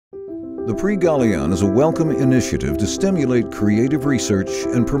The Prix Galien is a welcome initiative to stimulate creative research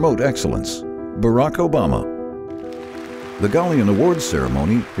and promote excellence. Barack Obama. The Galien Awards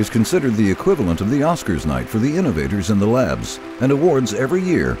ceremony is considered the equivalent of the Oscars night for the innovators in the labs and awards every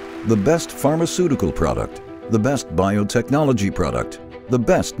year the best pharmaceutical product, the best biotechnology product, the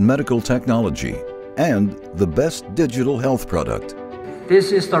best medical technology, and the best digital health product.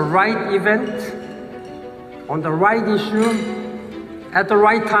 This is the right event, on the right issue, at the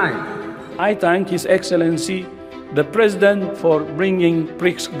right time. I thank His Excellency, the President, for bringing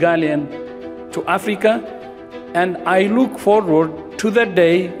Prix Galien to Africa, and I look forward to the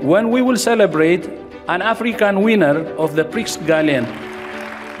day when we will celebrate an African winner of the Prix Galien.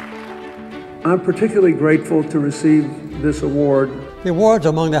 I'm particularly grateful to receive this award. The award's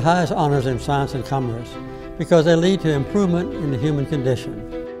among the highest honors in science and commerce because they lead to improvement in the human condition.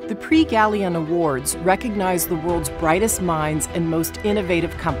 The Prix Galien Awards recognize the world's brightest minds and most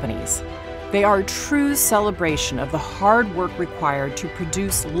innovative companies. They are a true celebration of the hard work required to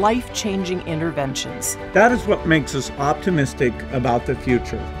produce life-changing interventions. That is what makes us optimistic about the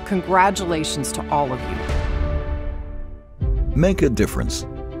future. Congratulations to all of you. Make a difference.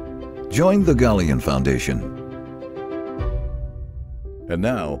 Join the Galien Foundation. And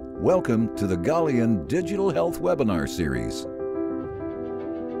now, welcome to the Galien Digital Health Webinar Series.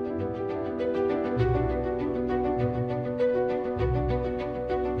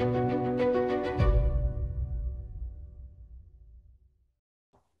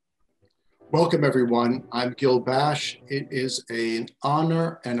 Welcome, everyone. I'm Gil Bashe. It is an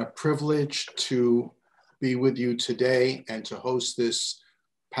honor and a privilege to be with you today and to host this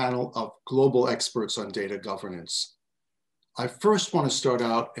panel of global experts on data governance. I first want to start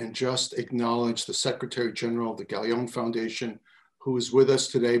out and just acknowledge the Secretary General of the Galien Foundation, who is with us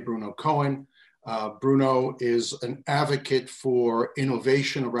today, Bruno Cohen. Bruno is an advocate for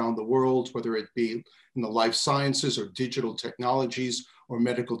innovation around the world, whether it be in the life sciences or digital technologies or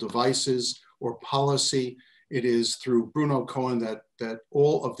medical devices or policy. It is through Bruno Cohen that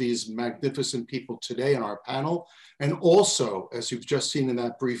all of these magnificent people today on our panel, and also, as you've just seen in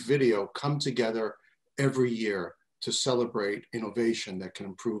that brief video, come together every year to celebrate innovation that can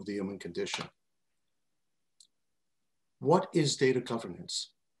improve the human condition. What is data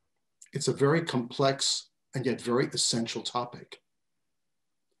governance? It's a very complex and yet very essential topic.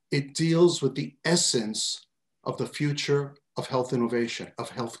 It deals with the essence of the future of health innovation,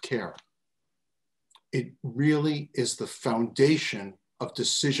 of healthcare. It really is the foundation of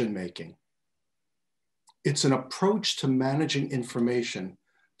decision-making. It's an approach to managing information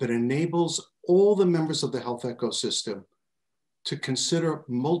that enables all the members of the health ecosystem to consider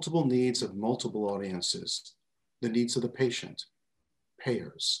multiple needs of multiple audiences, the needs of the patient,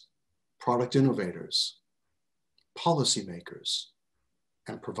 payers, product innovators, policymakers,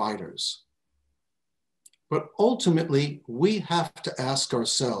 and providers. But ultimately, we have to ask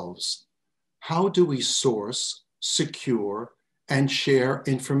ourselves, how do we source, secure, and share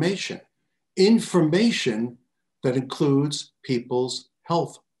information? Information that includes people's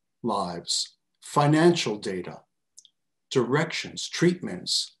health lives, financial data, directions,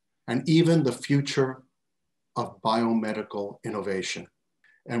 treatments, and even the future of biomedical innovation.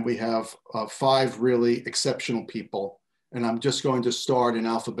 And we have 5 really exceptional people, and I'm just going to start in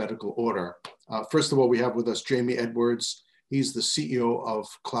alphabetical order. First of all, we have with us Jamey Edwards. He's the CEO of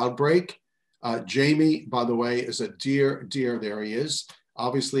Cloudbreak. Jamey, by the way, is a dear, there he is.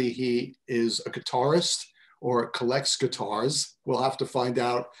 Obviously, he is a guitarist or collects guitars. We'll have to find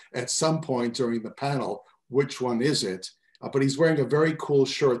out at some point during the panel which one is it. But he's wearing a very cool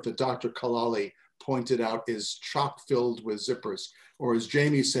shirt that Dr. Kalali pointed out is chock-filled with zippers. Or as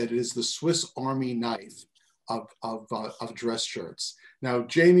Jamey said, it is the Swiss Army knife of dress shirts. Now,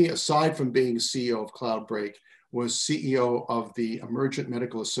 Jamey, aside from being CEO of Cloudbreak, was CEO of the Emergent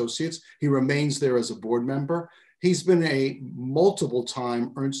Medical Associates. He remains there as a board member. He's been a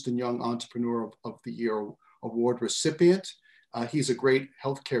multiple-time Ernst & Young Entrepreneur of the Year Award recipient. He's a great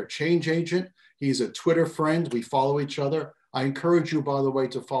healthcare change agent. He's a Twitter friend. We follow each other. I encourage you, by the way,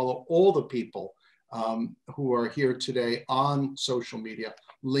 to follow all the people who are here today on social media,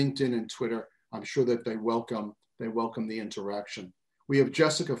 LinkedIn and Twitter. I'm sure that they welcome the interaction. We have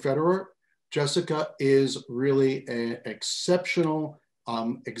Jessica Federer. Jessica is really an exceptional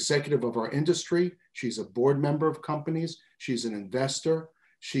executive of our industry. She's a board member of companies. She's an investor.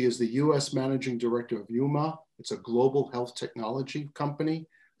 She is the US Managing Director of Huma. It's a global health technology company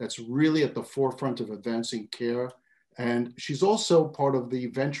that's really at the forefront of advancing care. And she's also part of the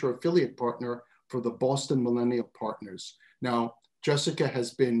venture affiliate partner for the Boston Millennial Partners. Now, Jessica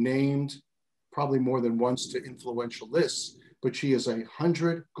has been named probably more than once to influential lists but she is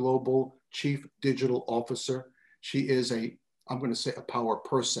 100 global chief digital officer. She is I'm going to say a power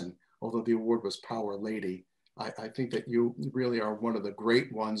person, although the award was power lady. I think that you really are one of the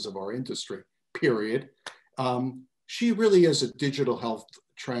great ones of our industry, period. She really is a digital health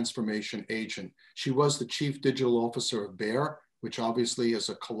transformation agent. She was the chief digital officer of Bashe, which obviously is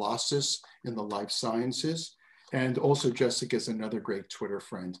a colossus in the life sciences. And also Jessica is another great Twitter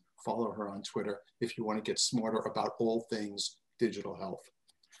friend. Follow her on Twitter if you want to get smarter about all things digital health.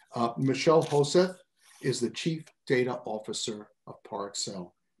 Michelle Hoiseth is the Chief Data Officer of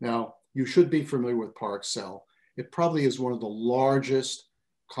Parexel. Now, you should be familiar with Parexel. It probably is one of the largest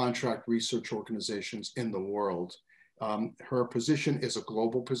contract research organizations in the world. Her position is a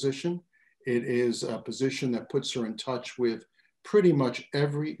global position. It is a position that puts her in touch with pretty much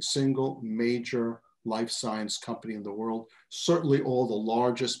every single major life science company in the world, certainly all the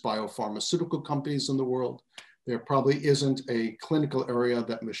largest biopharmaceutical companies in the world. There probably isn't a clinical area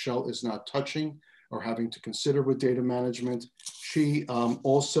that Michelle is not touching or having to consider with data management. She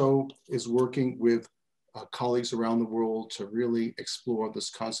also is working with colleagues around the world to really explore this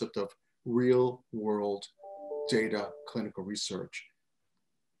concept of real world data clinical research.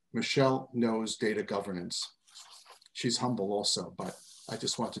 Michelle knows data governance. She's humble also, but I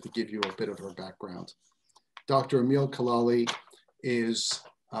just wanted to give you a bit of her background. Dr. Amir Kalali is,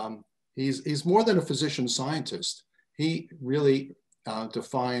 he's more than a physician scientist. He really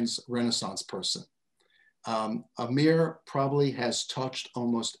defines Renaissance person. Amir probably has touched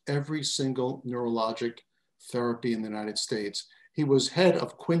almost every single neurologic therapy in the United States. He was head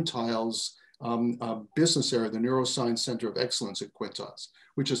of Quintile's business area, the Neuroscience Center of Excellence at Quintiles,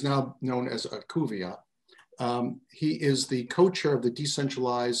 which is now known as Acuvia. He is the co-chair of the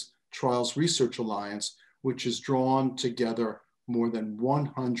Decentralized Trials Research Alliance, which has drawn together more than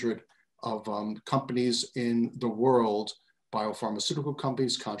 100 of companies in the world, biopharmaceutical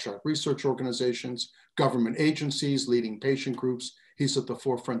companies, contract research organizations, government agencies, leading patient groups. He's at the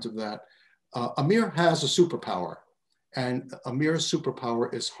forefront of that. Amir has a superpower, and Amir's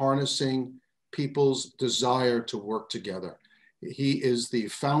superpower is harnessing people's desire to work together. He is the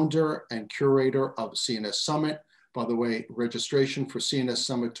founder and curator of CNS Summit. By the way, registration for CNS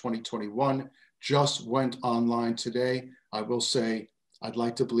Summit 2021 just went online today. I will say, I'd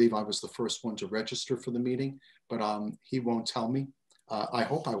like to believe I was the first one to register for the meeting, but he won't tell me. I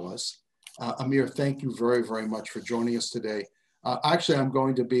hope I was. Amir, thank you very, very much for joining us today. Actually, I'm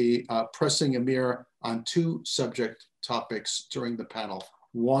going to be pressing Amir on two subject topics during the panel.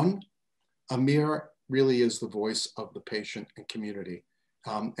 One, Amir really is the voice of the patient and community.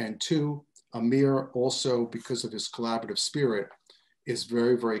 And two, Amir also, because of his collaborative spirit, is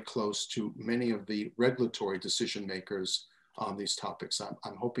very, very close to many of the regulatory decision makers on these topics.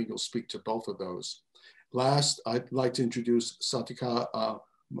 I'm hoping you'll speak to both of those. Last, I'd like to introduce Sadiqa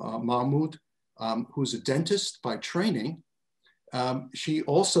Mahmood, who's a dentist by training. She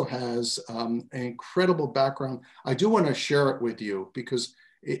also has an incredible background. I do want to share it with you because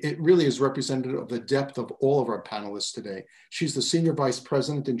it really is representative of the depth of all of our panelists today. She's the Senior Vice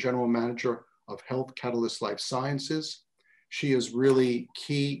President and General Manager of Health Catalyst Life Sciences. She is really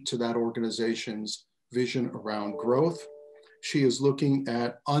key to that organization's vision around growth. She is looking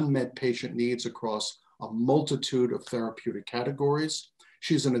at unmet patient needs across a multitude of therapeutic categories.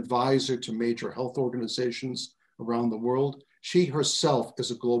 She's an advisor to major health organizations around the world. She herself is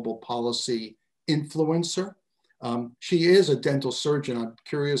a global policy influencer. She is a dental surgeon. I'm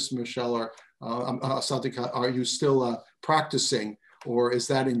curious, Michelle or Sadiqa, are you still practicing, or is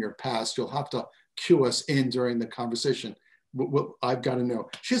that in your past? You'll have to cue us in during the conversation. I've got to know.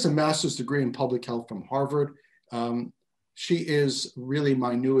 She has a master's degree in public health from Harvard. She is really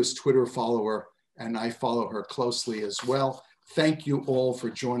my newest Twitter follower, and I follow her closely as well. Thank you all for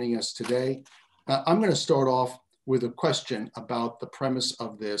joining us today. I'm going to start off with a question about the premise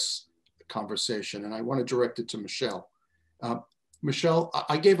of this conversation, and I want to direct it to Michelle. Michelle,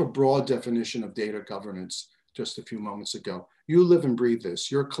 I gave a broad definition of data governance just a few moments ago. You live and breathe this.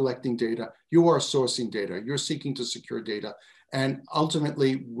 You're collecting data. You are sourcing data. You're seeking to secure data. And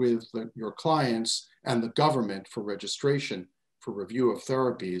ultimately, with your clients and the government for registration, for review of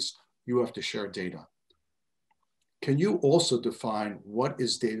therapies, you have to share data. Can you also define what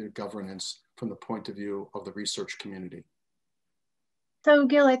is data governance from the point of view of the research community? So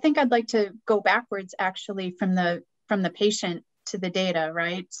Gil, I think I'd like to go backwards actually from the patient to the data,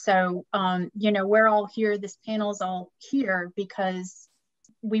 right? So, you know, we're all here, this panel's all here because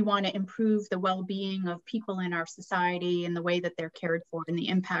we want to improve the well-being of people in our society and the way that they're cared for and the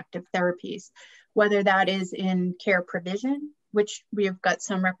impact of therapies, whether that is in care provision, which we have got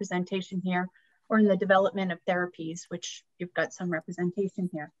some representation here, or in the development of therapies, which you've got some representation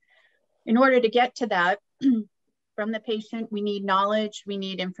here. In order to get to that, from the patient, we need knowledge, we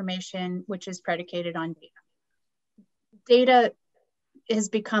need information, which is predicated on data. Data has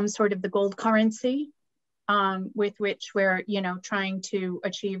become sort of the gold currency with which we're, trying to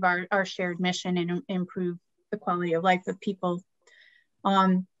achieve our shared mission and improve the quality of life of people.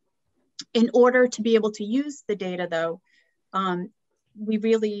 In order to be able to use the data, though, we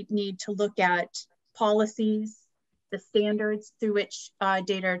really need to look at policies, the standards through which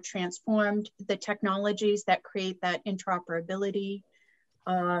data are transformed, the technologies that create that interoperability,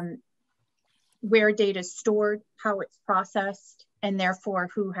 where data is stored, how it's processed, and therefore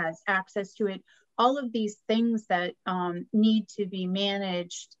who has access to it. All of these things that need to be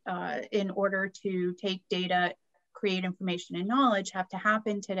managed in order to take data, create information and knowledge have to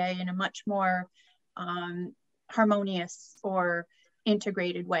happen today in a much more harmonious or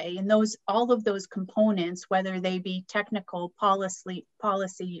integrated way. And all of those components, whether they be technical, policy,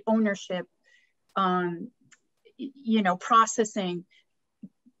 ownership, processing,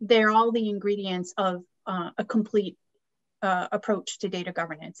 they're all the ingredients of a complete approach to data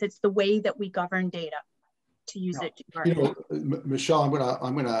governance. It's the way that we govern data to use it. Michelle,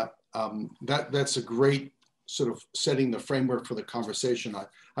 that's a great sort of setting the framework for the conversation.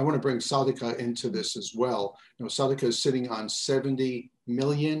 I want to bring Sadiqa into this as well. Sadiqa is sitting on 70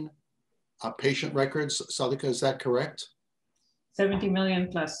 million patient records. Sadiqa, is that correct? 70 million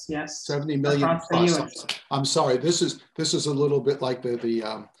plus, yes. 70 million plus. I'm sorry. This is a little bit like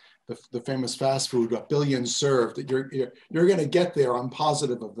the famous fast food, a billion served. You're going to get there. I'm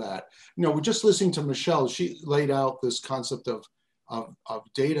positive of that. We're just listening to Michelle. She laid out this concept of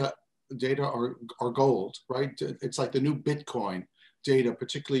data. Data are gold, right? It's like the new Bitcoin data,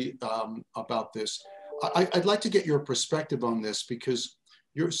 particularly about this. I'd like to get your perspective on this because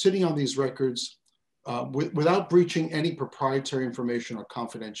you're sitting on these records without breaching any proprietary information or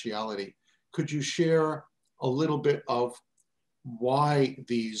confidentiality. Could you share a little bit of why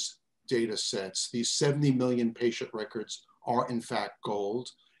these data sets, these 70 million patient records, are in fact gold,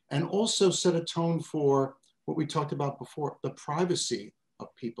 and also set a tone for what we talked about before, the privacy of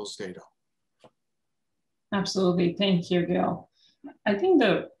people's data? Absolutely. Thank you, Gil. I think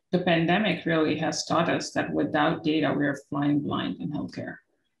the pandemic really has taught us that without data, we're flying blind in healthcare,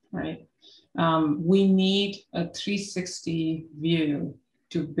 right? We need a 360 view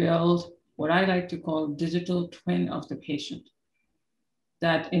to build what I like to call digital twin of the patient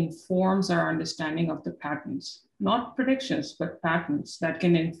that informs our understanding of the patterns, not predictions, but patterns that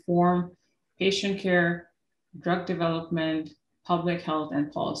can inform patient care, drug development, public health,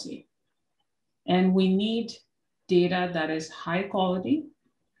 and policy. And we need data that is high quality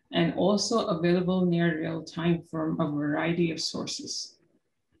and also available near real time from a variety of sources.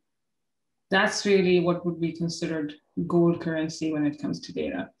 That's really what would be considered gold currency when it comes to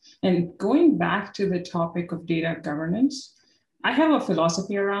data. And going back to the topic of data governance, I have a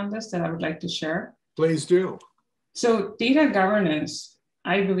philosophy around this that I would like to share. Please do. So data governance,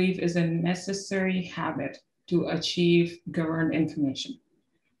 I believe, is a necessary habit to achieve governed information.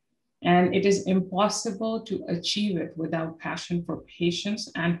 And it is impossible to achieve it without passion for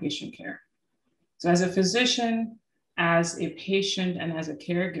patients and patient care. So as a physician, as a patient, and as a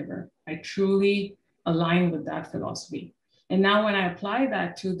caregiver, I truly align with that philosophy. And now when I apply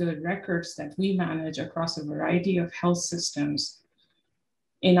that to the records that we manage across a variety of health systems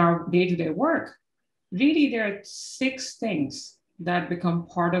in our day-to-day work, really there are 6 things that become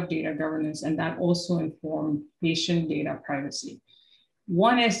part of data governance and that also inform patient data privacy.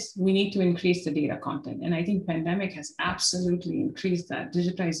 One is we need to increase the data content. And I think pandemic has absolutely increased that.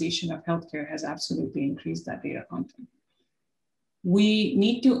 Digitization of healthcare has absolutely increased that data content. We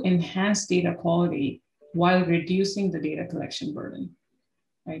need to enhance data quality while reducing the data collection burden,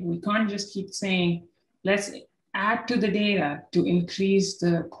 right? We can't just keep saying, let's add to the data to increase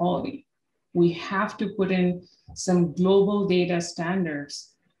the quality. We have to put in some global data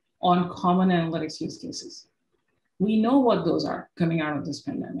standards on common analytics use cases. We know what those are coming out of this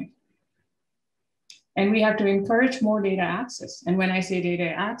pandemic. And we have to encourage more data access. And when I say data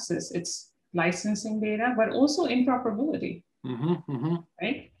access, it's licensing data, but also interoperability,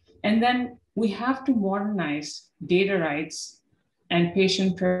 right? And then we have to modernize data rights and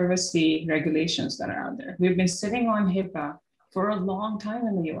patient privacy regulations that are out there. We've been sitting on HIPAA for a long time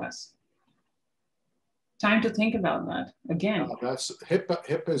in the US. Time to think about that again. That's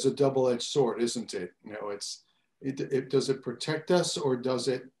HIPAA is a double-edged sword, isn't it? Does it protect us or does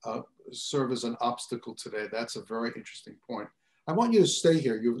it serve as an obstacle today? That's a very interesting point. I want you to stay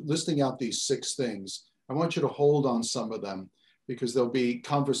here. You're listing out these 6 things. I want you to hold on some of them because there'll be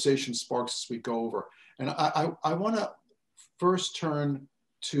conversation sparks as we go over. And I want to first turn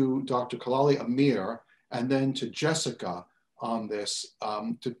to Dr. Kalali, Amir, and then to Jessica on this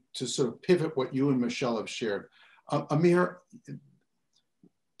to sort of pivot what you and Michelle have shared. Amir,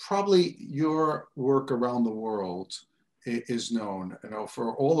 probably your work around the world is known. You know,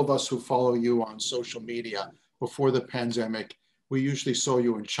 for all of us who follow you on social media before the pandemic, we usually saw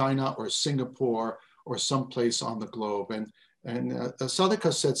you in China or Singapore or someplace on the globe. And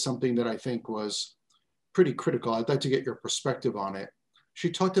Sadiqa said something that I think was pretty critical. I'd like to get your perspective on it. She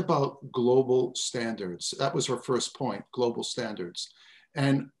talked about global standards. That was her first point, global standards.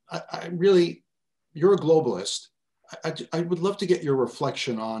 And I really, you're a globalist. I would love to get your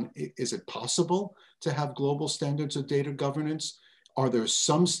reflection on, is it possible to have global standards of data governance? Are there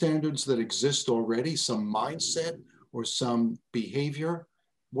some standards that exist already, some mindset or some behavior?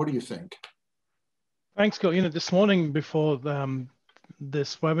 What do you think? Thanks, Scott. You know, this morning before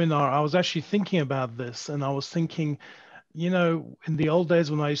this webinar, I was actually thinking about this, and I was thinking, you know, in the old days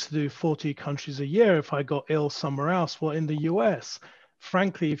when I used to do 40 countries a year, if I got ill somewhere else, well, in the US,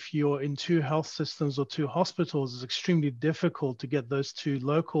 frankly, if you're in two health systems or two hospitals, it's extremely difficult to get those two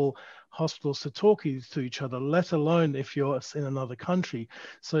local hospitals to talk to each other, let alone if you're in another country.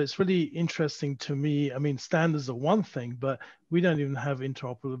 So it's really interesting to me. I mean, standards are one thing, but we don't even have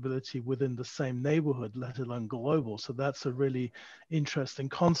interoperability within the same neighborhood, let alone global. So that's a really interesting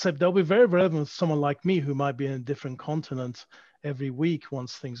concept. That'll be very relevant to someone like me who might be in a different continent every week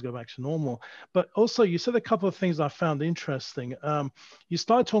once things go back to normal. But also, you said a couple of things I found interesting. You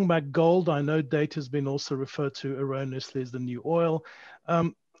started talking about gold. I know data has been also referred to erroneously as the new oil.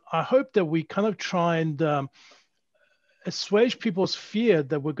 I hope that we kind of try and assuage people's fear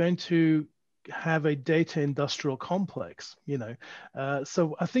that we're going to have a data industrial complex, you know.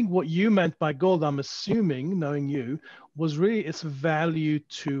 So I think what you meant by gold, I'm assuming, knowing you, was really its value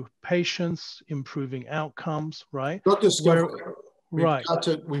to patients, improving outcomes, right? Not discovery. Right.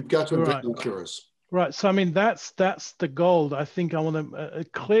 We've got to invent new cures. Right. So, I mean, that's the goal. I think I want to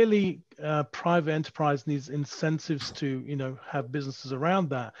clearly private enterprise needs incentives to, you know, have businesses around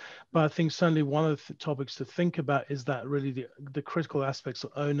that. But I think certainly one of the topics to think about is that really the critical aspects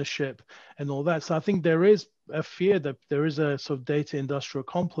of ownership and all that. So I think there is a fear that there is a sort of data industrial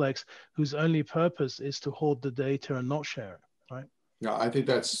complex whose only purpose is to hoard the data and not share it. Right. Yeah, I think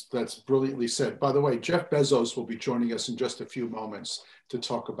that's brilliantly said. By the way, Jeff Bezos will be joining us in just a few moments to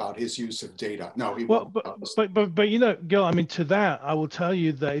talk about his use of data. No, he won't. But you know, Gil, I mean, to that, I will tell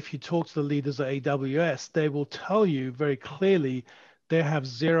you that if you talk to the leaders at AWS, they will tell you very clearly they have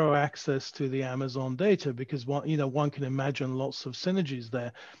zero access to the Amazon data because one can imagine lots of synergies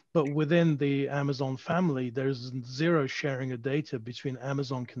there. But within the Amazon family, there's zero sharing of data between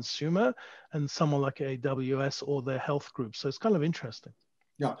Amazon consumer and someone like AWS or their health group. So it's kind of interesting.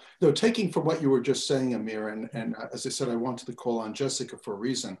 Yeah, no, taking from what you were just saying, Amir, and as I said, I wanted to call on Jessica for a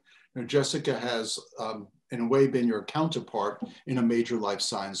reason. You know, Jessica has, in a way, been your counterpart in a major life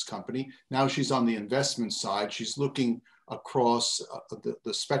science company. Now she's on the investment side. She's looking across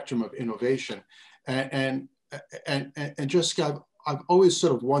the spectrum of innovation. And Jessica, I've always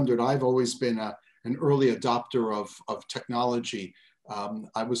sort of wondered, I've always been an early adopter of technology.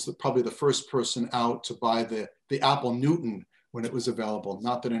 I was probably the first person out to buy the Apple Newton when it was available.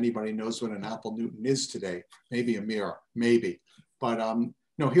 Not that anybody knows what an Apple Newton is today. Maybe Amir, maybe. But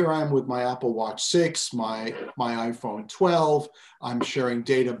you know, here I am with my Apple Watch 6, my iPhone 12. I'm sharing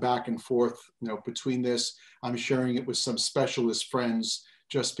data back and forth, you know, between this. I'm sharing it with some specialist friends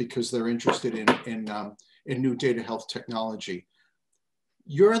just because they're interested in new data health technology.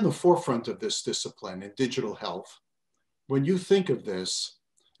 You're in the forefront of this discipline in digital health. When you think of this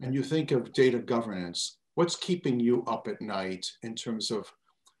and you think of data governance, what's keeping you up at night in terms of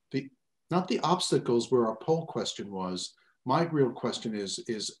not the obstacles where our poll question was? My real question is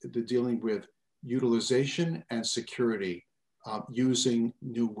the dealing with utilization and security using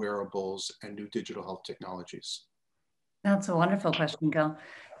new wearables and new digital health technologies. That's a wonderful question, Gil.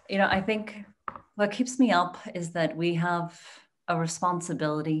 You know, I think what keeps me up is that we have a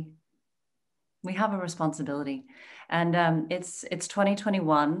responsibility. We have a responsibility, and it's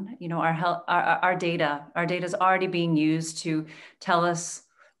 2021. You know, our data is already being used to tell us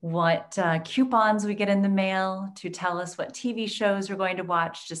what coupons we get in the mail, to tell us what TV shows we're going to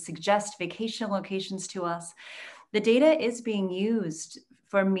watch, to suggest vacation locations to us. The data is being used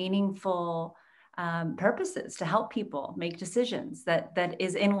for meaningful purposes to help people make decisions that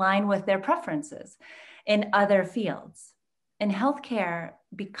is in line with their preferences in other fields. In healthcare,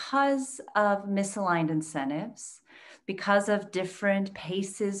 because of misaligned incentives, because of different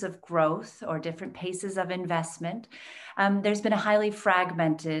paces of growth or different paces of investment, there's been a highly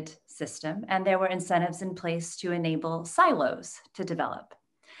fragmented system, and there were incentives in place to enable silos to develop.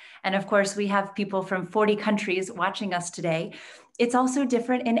 And of course, we have people from 40 countries watching us today. It's also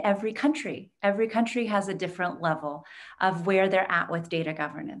different in every country. Every country has a different level of where they're at with data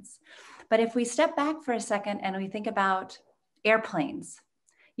governance. But if we step back for a second and we think about airplanes,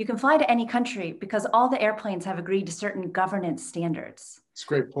 you can fly to any country because all the airplanes have agreed to certain governance standards. It's a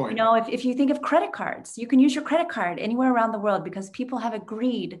great point. You know, if you think of credit cards, you can use your credit card anywhere around the world because people have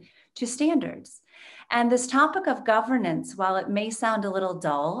agreed to standards. And this topic of governance, while it may sound a little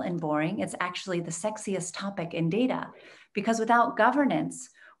dull and boring, it's actually the sexiest topic in data, because without governance,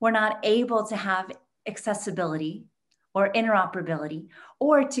 we're not able to have accessibility or interoperability,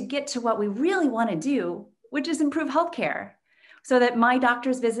 or to get to what we really want to do, which is improve healthcare, so that my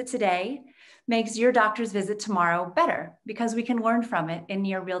doctor's visit today makes your doctor's visit tomorrow better, because we can learn from it in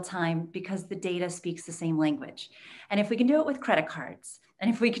near real time because the data speaks the same language. And if we can do it with credit cards, and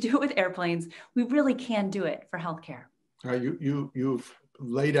if we can do it with airplanes, we really can do it for healthcare. You've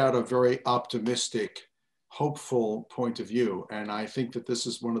laid out a very optimistic, hopeful point of view. And I think that this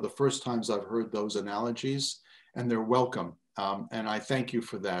is one of the first times I've heard those analogies, and they're welcome. And I thank you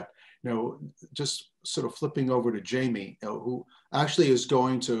for that. You know, just sort of flipping over to Jamey, who actually is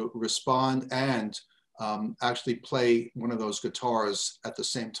going to respond and actually play one of those guitars at the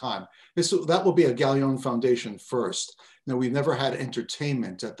same time. That will be a Galien Foundation first. Now, we've never had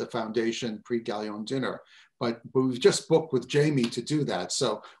entertainment at the foundation pre-Galien dinner, but we've just booked with Jamey to do that.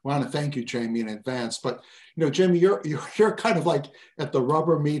 So I want to thank you, Jamey, in advance. But, you know, Jamey, you're kind of like at the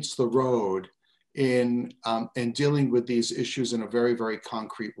rubber meets the road in dealing with these issues in a very, very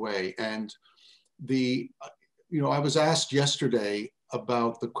concrete way. And I was asked yesterday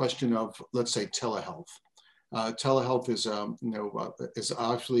about the question of, let's say, telehealth. Telehealth is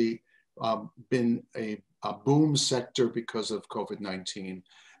actually been a boom sector because of COVID-19,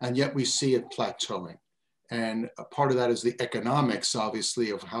 and yet we see it plateauing. And part of that is the economics, obviously,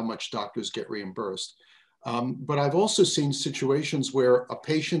 of how much doctors get reimbursed. But I've also seen situations where a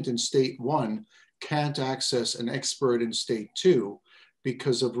patient in state 1 can't access an expert in state 2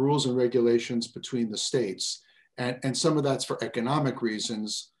 because of rules and regulations between the states. And some of that's for economic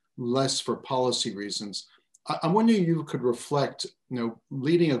reasons, less for policy reasons. I'm wondering if you could reflect,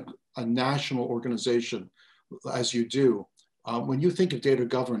 leading a national organization as you do, when you think of data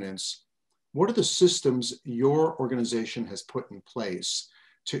governance, what are the systems your organization has put in place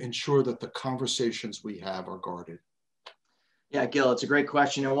to ensure that the conversations we have are guarded? Yeah, Gil, it's a great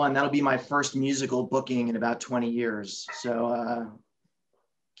question. And one, that'll be my first musical booking in about 20 years. So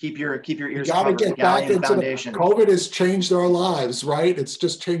keep your ears covered. Get back into Foundation. COVID has changed our lives, right? It's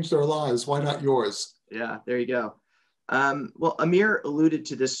just changed our lives. Why not yours? Yeah, there you go. Well, Amir alluded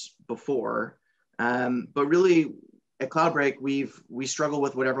to this before, but really at Cloudbreak, we struggle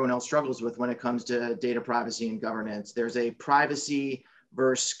with what everyone else struggles with when it comes to data privacy and governance. There's a privacy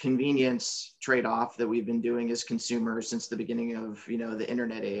versus convenience trade-off that we've been doing as consumers since the beginning of the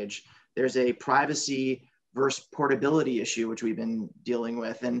internet age. There's a privacy versus portability issue, which we've been dealing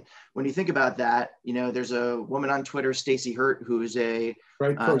with. And when you think about that, there's a woman on Twitter, Stacey Hurt, who is a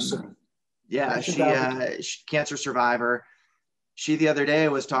right person. Yeah, she cancer survivor. She the other day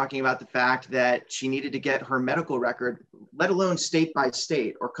was talking about the fact that she needed to get her medical record, let alone state by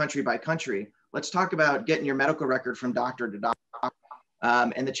state or country by country. Let's talk about getting your medical record from doctor to doctor,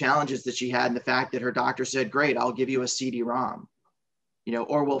 and the challenges that she had, and the fact that her doctor said, "Great, I'll give you a CD-ROM,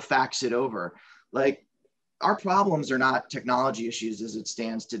 or we'll fax it over." Like, our problems are not technology issues as it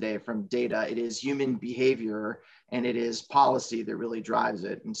stands today from data. It is human behavior, and it is policy that really drives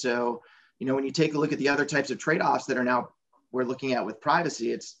it. And so, when you take a look at the other types of trade-offs that are now we're looking at with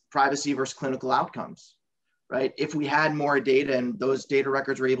privacy, it's privacy versus clinical outcomes, right? If we had more data and those data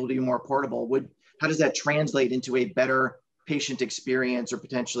records were able to be more portable, how does that translate into a better patient experience or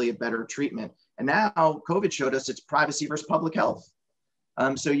potentially a better treatment? And now COVID showed us it's privacy versus public health.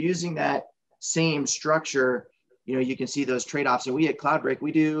 So using that same structure, you can see those trade-offs. And we at Cloudbreak,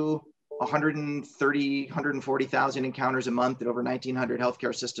 we do 140,000 encounters a month at over 1,900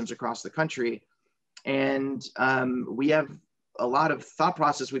 healthcare systems across the country. And we have a lot of thought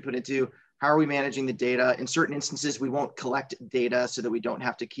process we put into how are we managing the data. In certain instances, we won't collect data so that we don't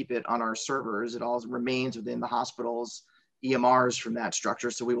have to keep it on our servers. It all remains within the hospital's EMRs from that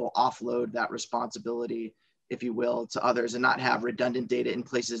structure. So we will offload that responsibility, if you will, to others and not have redundant data in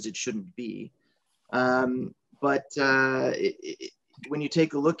places it shouldn't be. When you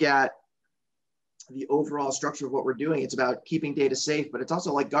take a look at the overall structure of what we're doing, it's about keeping data safe, but it's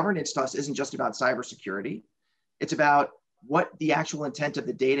also like governance to us isn't just about cybersecurity. It's about what the actual intent of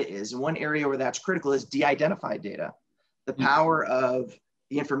the data is. And one area where that's critical is de-identified data. The power of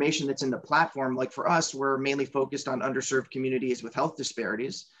the information that's in the platform, like for us, we're mainly focused on underserved communities with health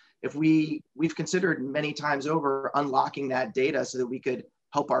disparities. If we've considered many times over unlocking that data so that we could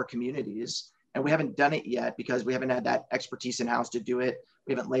help our communities, and we haven't done it yet because we haven't had that expertise in-house to do it.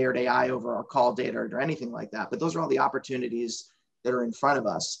 We haven't layered AI over our call data or anything like that, but those are all the opportunities that are in front of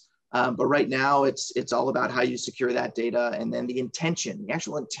us. But right now it's all about how you secure that data, and then the intention, the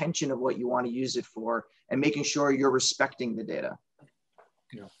actual intention of what you want to use it for, and making sure you're respecting the data.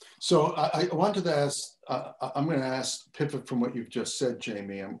 Yeah. So I wanted to ask, I'm going to pivot from what you've just said,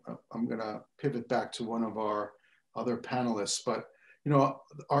 Jamey. I'm going to pivot back to one of our other panelists. But, you know,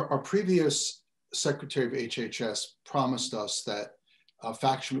 our previous Secretary of HHS promised us that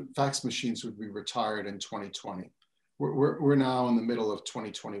fax machines would be retired in 2020. We're now in the middle of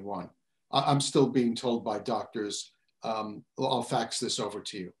 2021. I'm still being told by doctors, I'll fax this over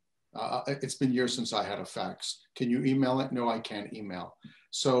to you. It's been years since I had a fax. Can you email it? No, I can't email.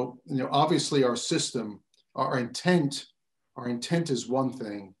 So, you know, obviously our system, our intent is one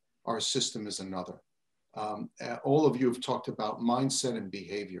thing, our system is another. All of you have talked about mindset and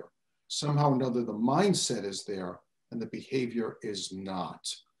behavior. Somehow or another, the mindset is there and the behavior is not.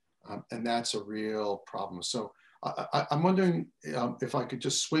 And that's a real problem. So I'm wondering if I could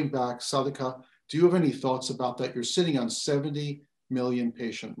just swing back. Sadiqa, do you have any thoughts about that? You're sitting on 70 million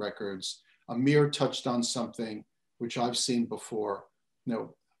patient records. Amir touched on something which I've seen before. You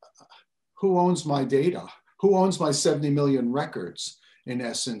know, who owns my data? Who owns my 70 million records? In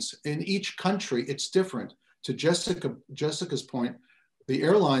essence, in each country, it's different. To Jessica's point, the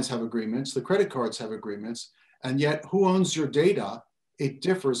airlines have agreements, the credit cards have agreements, and yet who owns your data? It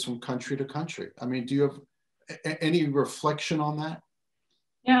differs from country to country. I mean, do you have any reflection on that?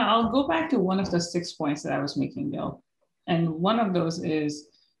 Yeah, I'll go back to one of the 6 points that I was making, Bill. And one of those is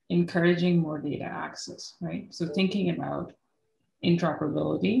encouraging more data access, right? So thinking about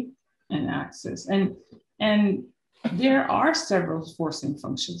interoperability and access. And there are several forcing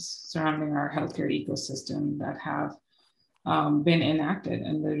functions surrounding our healthcare ecosystem that have been enacted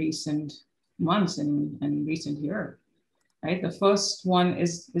in the recent months and recent year, right? The first one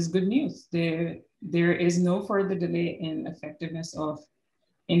is good news. There is no further delay in effectiveness of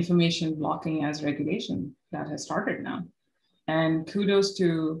information blocking as regulation that has started now. And kudos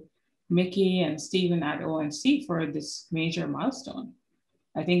to Mickey and Stephen at ONC for this major milestone.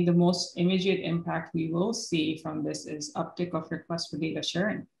 I think the most immediate impact we will see from this is uptick of requests for data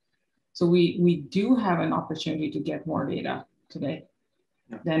sharing. So we do have an opportunity to get more data today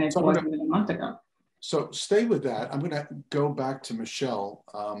than it was even a month ago. So stay with that. I'm going to go back to Michelle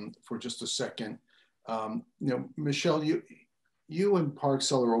for just a second. You know, Michelle, you and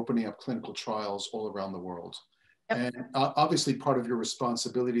Parexel are opening up clinical trials all around the world. And obviously part of your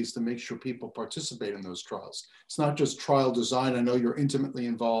responsibility is to make sure people participate in those trials. It's not just trial design. I know you're intimately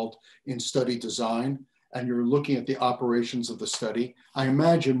involved in study design and you're looking at the operations of the study. I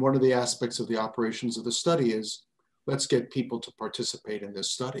imagine one of the aspects of the operations of the study is, let's get people to participate in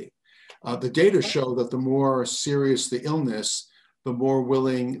this study. The data show that the more serious the illness, the more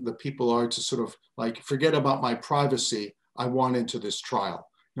willing the people are to sort of like, forget about my privacy, I want into this trial.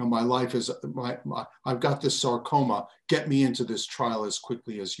 You know, my life is, I've got this sarcoma, get me into this trial as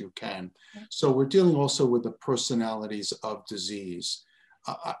quickly as you can. So we're dealing also with the personalities of disease.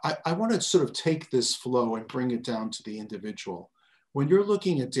 I want to sort of take this flow and bring it down to the individual. When you're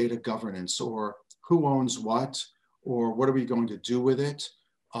looking at data governance or who owns what, or what are we going to do with it,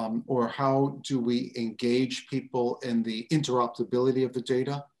 or how do we engage people in the interoperability of the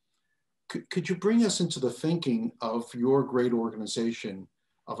data, could you bring us into the thinking of your great organization,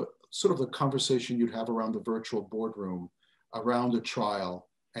 of sort of the conversation you'd have around the virtual boardroom, around a trial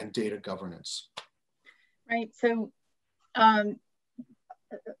and data governance? Right, so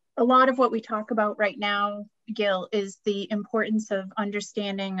a lot of what we talk about right now, Gil, is the importance of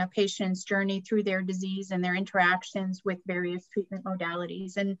understanding a patient's journey through their disease and their interactions with various treatment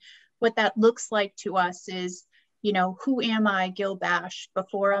modalities. And what that looks like to us is, you know, who am I, Gil Bashe,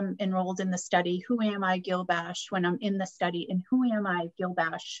 before I'm enrolled in the study? Who am I, Gil Bashe, when I'm in the study? And who am I, Gil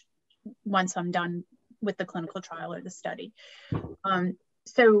Bashe, once I'm done with the clinical trial or the study?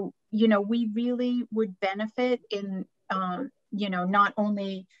 So, you know, we really would benefit in, you know, not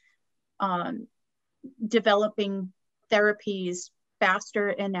only developing therapies faster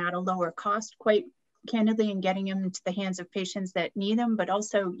and at a lower cost, quite candidly, and getting them into the hands of patients that need them, but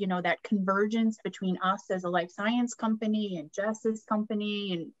also, you know, that convergence between us as a life science company and Jess's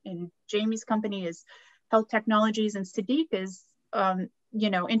company and Jamey's company is health technologies and Sadiqa's, you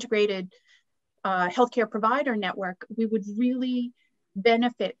know, integrated healthcare provider network, we would really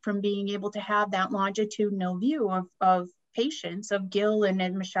benefit from being able to have that longitudinal view of patients, of Gil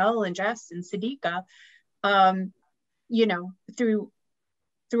and Michelle and Jess and Sadiqa, you know,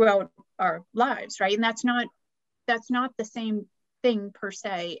 throughout our lives, right? And that's not the same thing per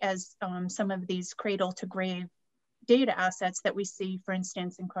se as some of these cradle to grave data assets that we see, for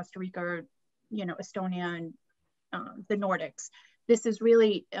instance, in Costa Rica, or, you know, Estonia and the Nordics. This is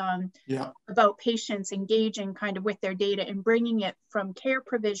really about patients engaging kind of with their data and bringing it from care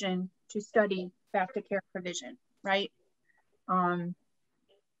provision to study back to care provision, right? You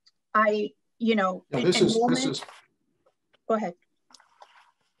know, this is. Go ahead.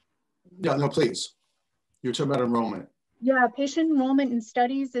 Yeah, no, please. You're talking about enrollment. Yeah, patient enrollment in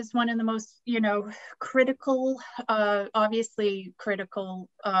studies is one of the most, you know, critical, obviously critical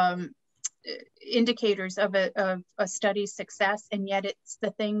indicators of a study's success, and yet it's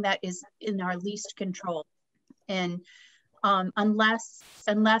the thing that is in our least control. And unless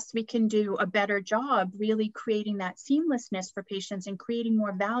we can do a better job really creating that seamlessness for patients and creating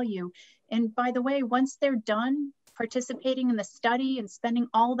more value. And by the way, once they're done participating in the study and spending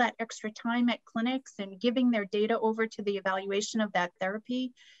all that extra time at clinics and giving their data over to the evaluation of that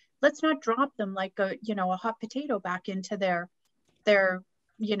therapy, let's not drop them like a, you know, a hot potato back into their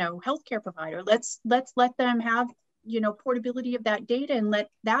you know, healthcare provider. Let's let them have, you know, portability of that data and let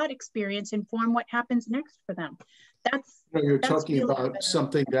that experience inform what happens next for them. That's, you know, you're that's talking really about better.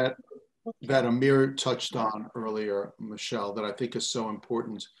 something that Amir touched on earlier, Michelle, that I think is so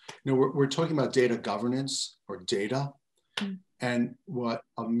important. You know, we're talking about data governance or data. And what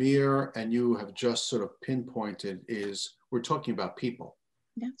Amir and you have just sort of pinpointed is we're talking about people.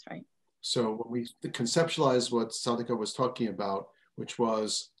 That's right. So when we conceptualize what Sadiqa was talking about, which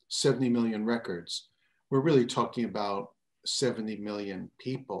was 70 million records, we're really talking about 70 million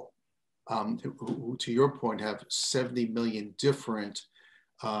people who, to your point, have 70 million different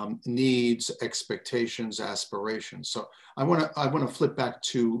needs, expectations, aspirations. So I want to flip back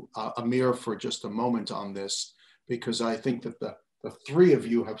to Amir for just a moment on this, because I think that the three of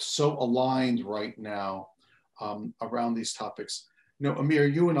you have so aligned right now around these topics. You know, Amir,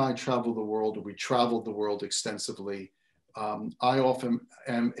 you and I travel the world, or we traveled the world extensively. I often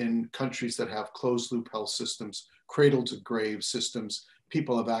am in countries that have closed loop health systems, cradle to grave systems.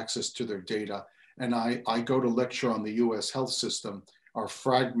 People have access to their data. And I go to lecture on the US health system, our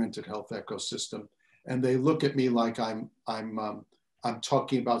fragmented health ecosystem. And they look at me like I'm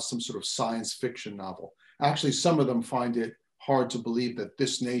talking about some sort of science fiction novel. Actually, some of them find it hard to believe that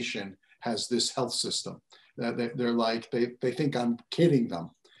this nation has this health system. They're like, they think I'm kidding them.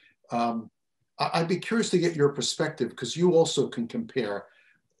 I'd be curious to get your perspective, because you also can compare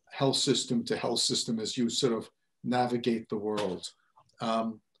health system to health system as you sort of navigate the world.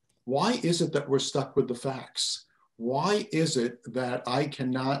 Why is it that we're stuck with the facts? Why is it that I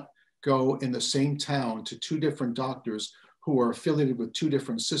cannot go in the same town to two different doctors who are affiliated with two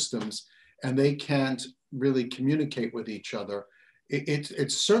different systems and they can't really communicate with each other?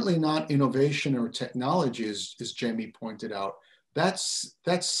 It's certainly not innovation or technology, as Jamey pointed out. That's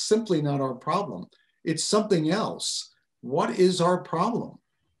simply not our problem. It's something else. What is our problem?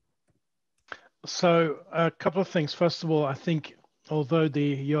 So a couple of things. First of all, I think although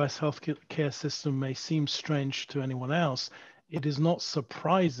the US healthcare system may seem strange to anyone else, it is not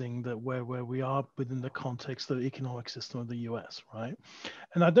surprising that where we are within the context of the economic system of the US, right?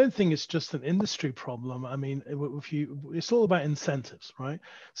 And I don't think it's just an industry problem. I mean, it's all about incentives, right?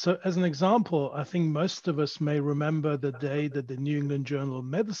 So as an example, I think most of us may remember the day that the New England Journal of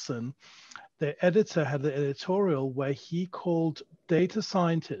Medicine, the editor had an editorial where he called data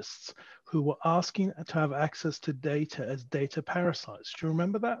scientists who were asking to have access to data as data parasites. Do you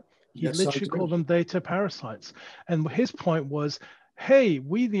remember that? He literally called them data parasites. And his point was, hey,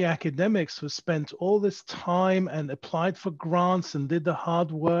 we, the academics who spent all this time and applied for grants and did the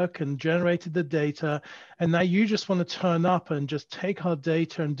hard work and generated the data, and now you just want to turn up and just take our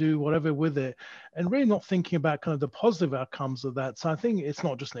data and do whatever with it, and really not thinking about kind of the positive outcomes of that. So I think it's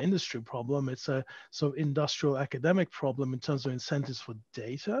not just an industry problem, it's a sort of industrial academic problem in terms of incentives for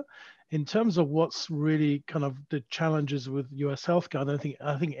data. In terms of what's really kind of the challenges with US healthcare,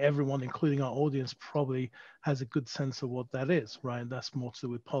 I think everyone, including our audience, probably has a good sense of what that is, right? That's more to do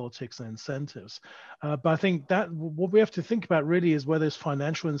with politics and incentives. But I think that what we have to think about really is whether it's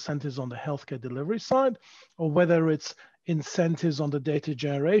financial incentives on the healthcare delivery side, or whether it's incentives on the data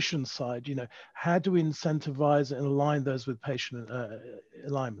generation side. You know, how do we incentivize and align those with patient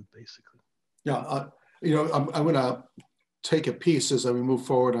alignment, basically? Yeah, you know, I'm going to take a piece as we move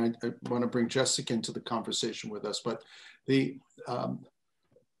forward. I want to bring Jessica into the conversation with us, but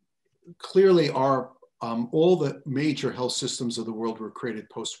clearly all the major health systems of the world were created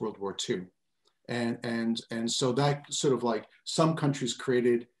post-World War II. And so that sort of like some countries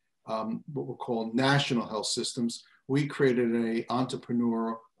created what we'll call national health systems. We created an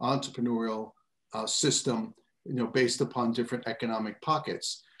entrepreneurial system, based upon different economic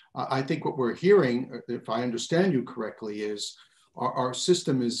pockets. I think what we're hearing, if I understand you correctly, is our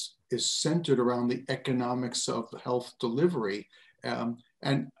system is centered around the economics of health delivery.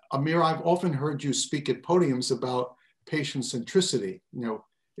 And Amir, I've often heard you speak at podiums about patient centricity.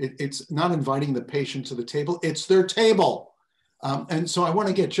 It's not inviting the patient to the table, it's their table. And so I want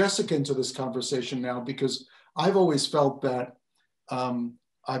to get Jessica into this conversation now, because I've always felt that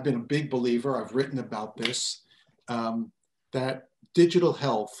I've been a big believer, I've written about this, that digital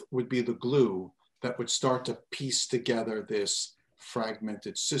health would be the glue that would start to piece together this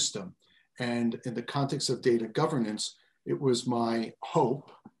fragmented system. And in the context of data governance, it was my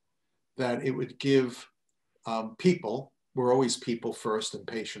hope that it would give people, we're always people first and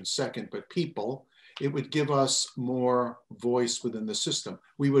patients second, but people, it would give us more voice within the system.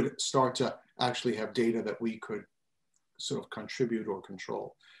 We would start to actually have data that we could sort of contribute or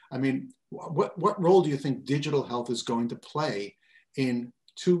control. I mean, what role do you think digital health is going to play in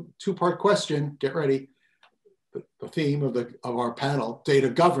two-part question, get ready, the theme of our panel, data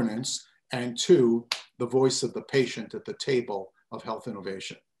governance, and two, the voice of the patient at the table of health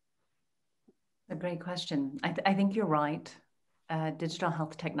innovation? A great question. I think you're right. Digital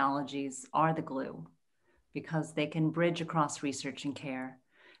health technologies are the glue because they can bridge across research and care.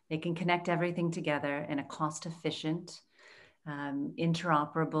 They can connect everything together in a cost-efficient,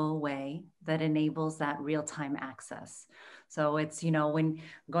 interoperable way that enables that real-time access. So it's, when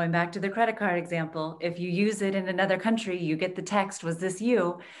going back to the credit card example, if you use it in another country, you get the text, was this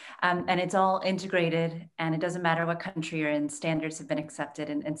you? And it's all integrated, and it doesn't matter what country you're in, standards have been accepted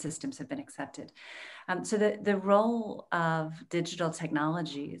and systems have been accepted. So the role of digital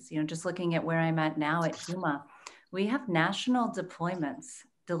technologies, just looking at where I'm at now at Huma, we have national deployments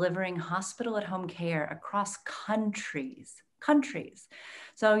delivering hospital at home care across countries.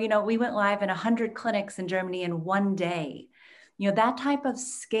 So, we went live in 100 clinics in Germany in one day. That type of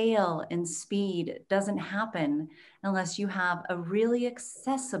scale and speed doesn't happen unless you have a really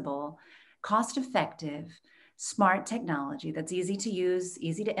accessible, cost-effective, smart technology that's easy to use,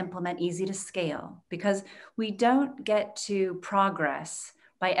 easy to implement, easy to scale, because we don't get to progress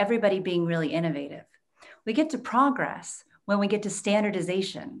by everybody being really innovative. We get to progress when we get to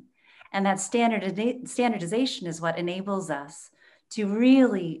standardization. And that standardization is what enables us to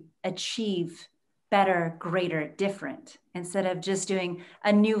really achieve better, greater, different, instead of just doing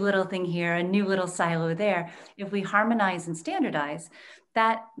a new little thing here, a new little silo there. If we harmonize and standardize,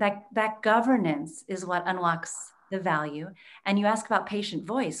 that governance is what unlocks the value. And you ask about patient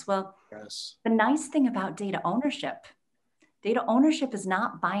voice. Well, yes. The nice thing about data ownership is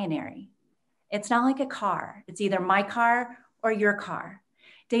not binary. It's not like a car. It's either my car or your car.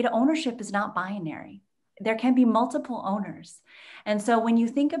 Data ownership is not binary. There can be multiple owners. And so when you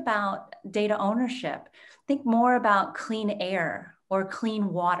think about data ownership, think more about clean air or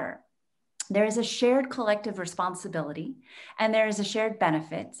clean water. There is a shared collective responsibility, and there is a shared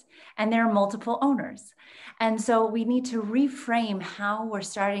benefit, and there are multiple owners. And so we need to reframe how we're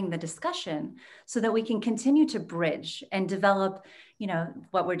starting the discussion so that we can continue to bridge and develop,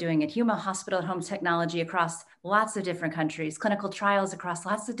 what we're doing at Huma, hospital at home technology across lots of different countries, clinical trials across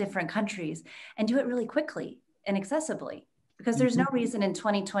lots of different countries, and do it really quickly and accessibly, because there's no reason in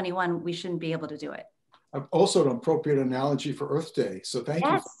 2021 we shouldn't be able to do it. Also an appropriate analogy for Earth Day. So thank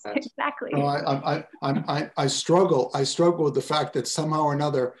you for that. Exactly. I struggle with the fact that somehow or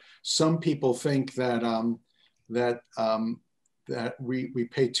another, some people think that that we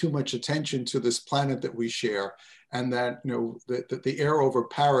pay too much attention to this planet that we share, and that that the air over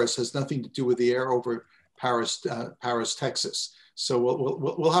Paris has nothing to do with the air over Paris, Texas. So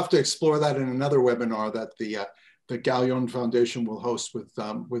we'll have to explore that in another webinar that the Galien Foundation will host with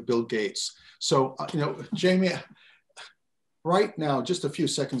Bill Gates. So Jamey, right now, just a few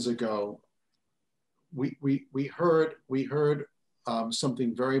seconds ago, we heard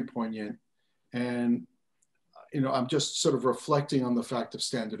something very poignant, and I'm just sort of reflecting on the fact of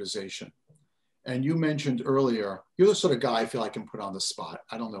standardization. And you mentioned earlier, you're the sort of guy I feel I can put on the spot.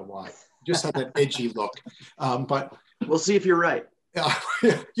 I don't know why. You just have that edgy look, but we'll see if you're right.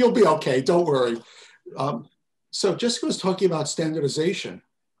 You'll be okay. Don't worry. So Jessica was talking about standardization,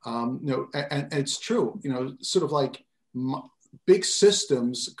 and it's true, sort of like big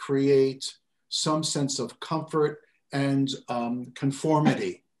systems create some sense of comfort and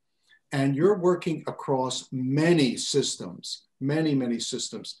conformity. And you're working across many systems, many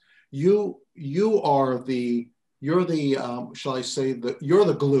systems. you're the shall I say, you're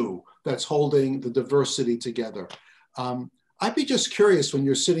the glue that's holding the diversity together. I'd be just curious when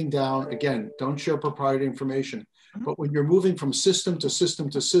you're sitting down, again, don't share proprietary information, but when you're moving from system to system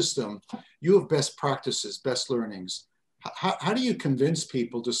to system, you have best practices, best learnings. How do you convince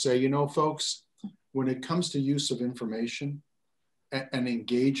people to say, you know, folks, when it comes to use of information and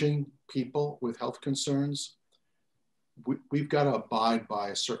engaging people with health concerns, we've got to abide by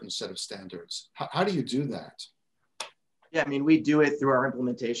a certain set of standards. How do you do that? Yeah, I mean, we do it through our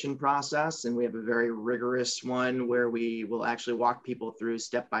implementation process, and we have a very rigorous one where we will actually walk people through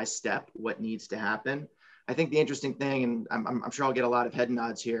step by step what needs to happen. I think the interesting thing, and I'm sure I'll get a lot of head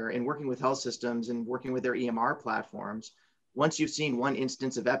nods here, in working with health systems and working with their EMR platforms, once you've seen one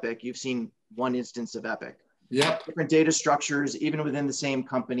instance of Epic, you've seen one instance of Epic. Yep. Different data structures, even within the same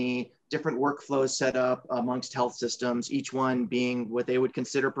company, different workflows set up amongst health systems, each one being what they would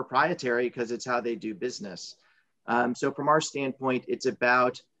consider proprietary because it's how they do business. So from our standpoint, it's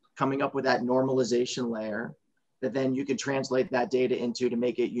about coming up with that normalization layer that then you can translate that data into to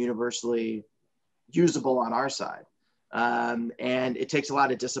make it universally usable on our side. And it takes a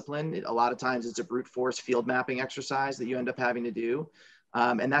lot of discipline. A lot of times it's a brute force field mapping exercise that you end up having to do.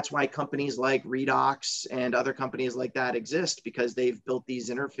 And that's why companies like Redox and other companies like that exist, because they've built these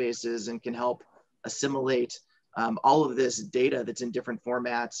interfaces and can help assimilate all of this data that's in different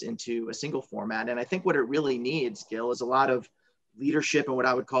formats into a single format. And I think what it really needs, Gil, is a lot of leadership and what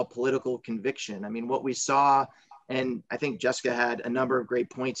I would call political conviction. I mean, what we saw, and I think Jessica had a number of great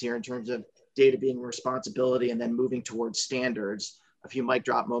points here in terms of data being responsibility and then moving towards standards. A few mic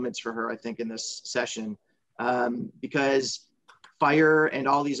drop moments for her, I think, in this session, because FHIR and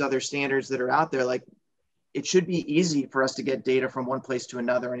all these other standards that are out there, like, it should be easy for us to get data from one place to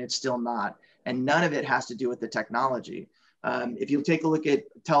another, and it's still not. And none of it has to do with the technology. If you take a look at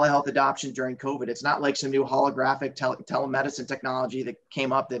telehealth adoption during COVID, it's not like some new holographic telemedicine technology that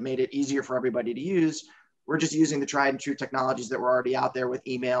came up that made it easier for everybody to use. We're just using the tried and true technologies that were already out there with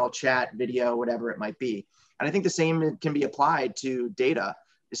email, chat, video, whatever it might be. And I think the same can be applied to data.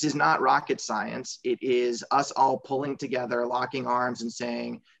 This is not rocket science. It is us all pulling together, locking arms and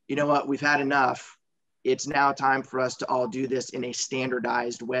saying, you know what, we've had enough. It's now time for us to all do this in a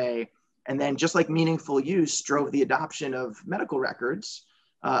standardized way. And then just like meaningful use drove the adoption of medical records,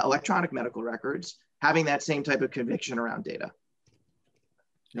 electronic medical records, having that same type of conviction around data.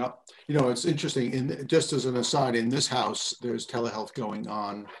 Yeah, you know, it's interesting. Just as an aside, in this house, there's telehealth going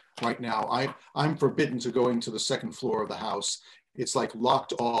on right now. I'm forbidden to go into the second floor of the house. It's like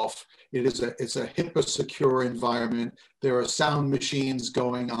locked off. It's a HIPAA secure environment. There are sound machines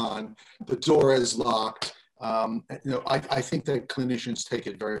going on. The door is locked. You know, I think that clinicians take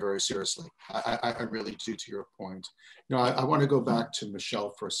it very, very seriously. I really do, to your point. You know, I want to go back to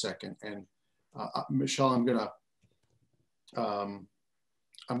Michelle for a second. And Michelle, I'm going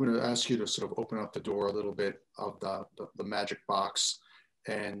to ask you to sort of open up the door a little bit of the magic box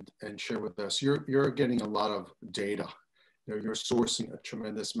and share with us. You're getting a lot of data. You know, you're sourcing a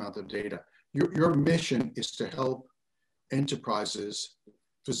tremendous amount of data. Your mission is to help enterprises,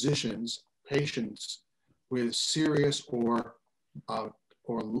 physicians, patients with serious or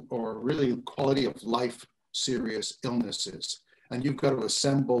really quality of life serious illnesses, and you've got to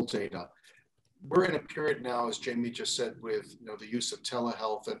assemble data. We're in a period now, as Jamey just said, with the use of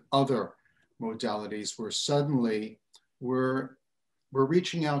telehealth and other modalities, where suddenly we're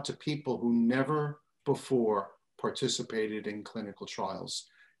reaching out to people who never before participated in clinical trials.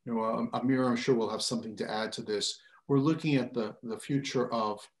 Amir, I'm sure will have something to add to this. We're looking at the future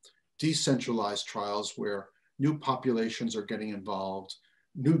of decentralized trials where new populations are getting involved,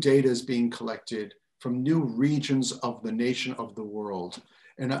 new data is being collected from new regions of the nation, of the world.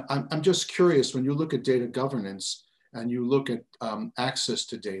 And I'm just curious, when you look at data governance and you look at access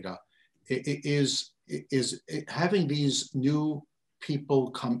to data, is having these new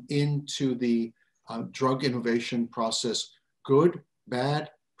people come into the drug innovation process good, bad,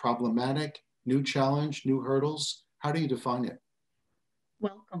 problematic, new challenge, new hurdles? How do you define it?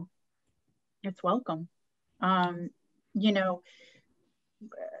 Welcome. It's welcome.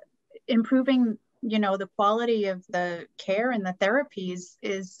 Improving, the quality of the care and the therapies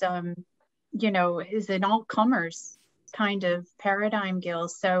is an all-comers kind of paradigm, Gil.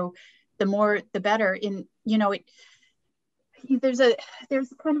 So the more, the better. There's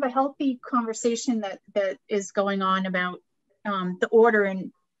kind of a healthy conversation that is going on about the order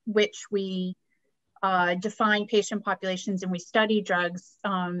in which we define patient populations and we study drugs.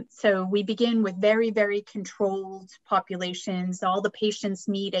 So we begin with very, very controlled populations. All the patients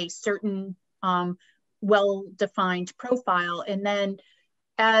meet a certain well-defined profile. And then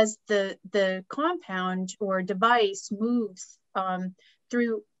as the compound or device moves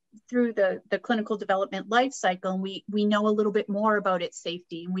through the clinical development life cycle, and we know a little bit more about its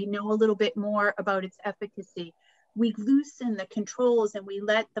safety, and we know a little bit more about its efficacy, we loosen the controls and we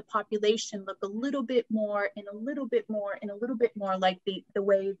let the population look a little bit more and a little bit more and a little bit more like the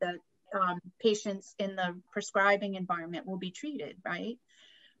way that patients in the prescribing environment will be treated, right?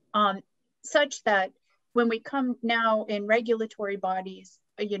 Such that when we come now in regulatory bodies,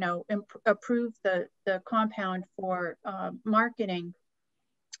 you know, approve the compound for marketing,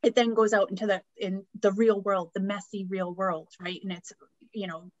 it then goes out into the real world, the messy real world, right? And it's, you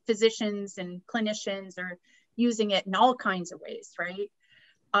know, physicians and clinicians are using it in all kinds of ways, right?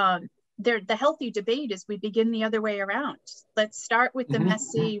 The healthy debate is we begin the other way around. Let's start with the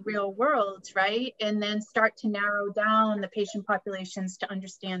messy real world, right? And then start to narrow down the patient populations to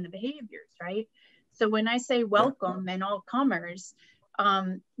understand the behaviors, right? So when I say welcome and all comers,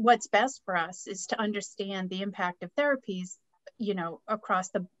 what's best for us is to understand the impact of therapies, you know, across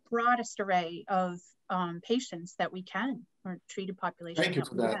the broadest array of patients that we can, or treated population. Thank you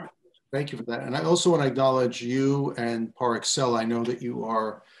for that. Thank you for that. And I also want to acknowledge you and Parexel. I know that you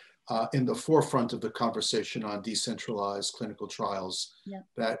are in the forefront of the conversation on decentralized clinical trials. Yeah.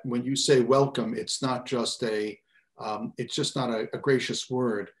 That when you say welcome, it's not just it's just not a gracious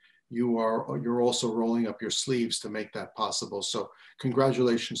word. You're also rolling up your sleeves to make that possible. So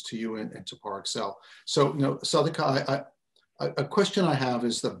congratulations to you and to Parexel. So, you know, Sadiqa, a question I have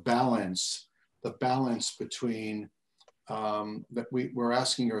is the balance between that we're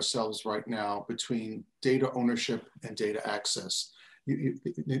asking ourselves right now between data ownership and data access.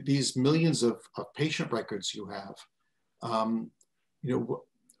 These millions of patient records you have, you know,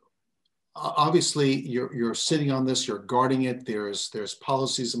 obviously you're sitting on this, you're guarding it. There's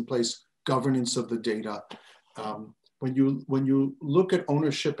policies in place, governance of the data. When you look at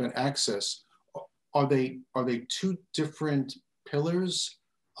ownership and access, are they two different pillars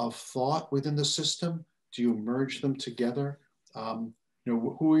of thought within the system? Do you merge them together? You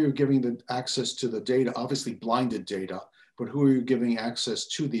know, who are you giving the access to the data? Obviously blinded data, but who are you giving access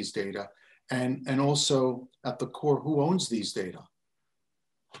to these data? And also at the core, who owns these data?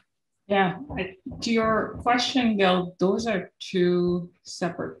 Yeah, to your question, Gil, those are two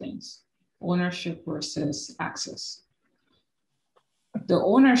separate things, ownership versus access. The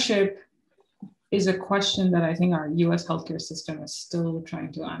ownership is a question that I think our US healthcare system is still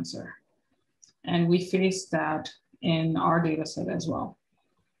trying to answer. And we face that in our data set as well,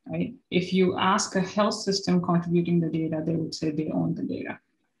 right? If you ask a health system contributing the data, they would say they own the data.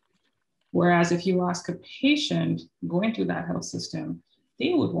 Whereas if you ask a patient going to that health system,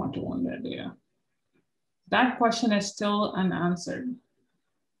 they would want to own their data. That question is still unanswered.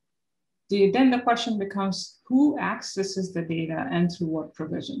 Then the question becomes, who accesses the data and through what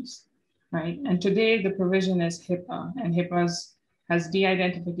provisions, right? And today the provision is HIPAA, and HIPAA has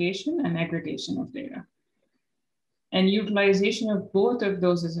de-identification and aggregation of data. And utilization of both of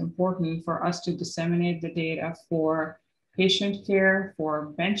those is important for us to disseminate the data for patient care,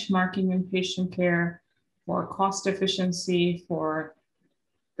 for benchmarking in patient care, for cost efficiency, for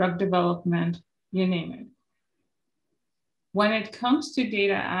drug development, you name it. When it comes to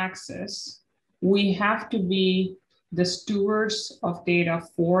data access, we have to be the stewards of data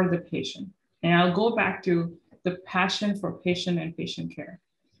for the patient. And I'll go back to the passion for patient and patient care.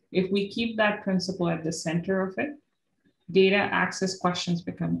 If we keep that principle at the center of it, data access questions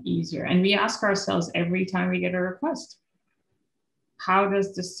become easier. And we ask ourselves every time we get a request, how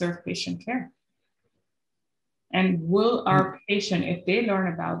does this serve patient care? And will our patient, if they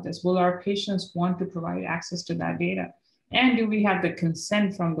learn about this, will our patients want to provide access to that data? And do we have the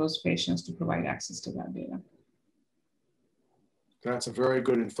consent from those patients to provide access to that data? That's a very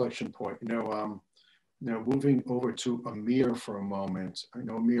good inflection point. Now moving over to Amir for a moment. I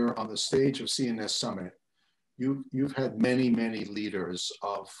know Amir, on the stage of CNS Summit, you've had many leaders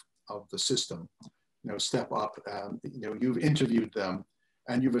of the system, step up. You've interviewed them,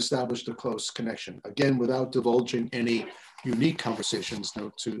 and you've established a close connection. Again, without divulging any unique conversations,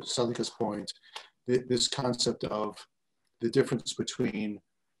 to Sadiqa's point, this concept of the difference between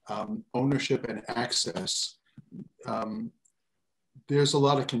ownership and access, there's a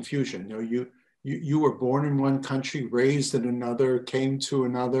lot of confusion. You were born in one country, raised in another, came to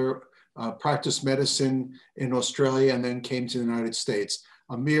another, practiced medicine in Australia, and then came to the United States.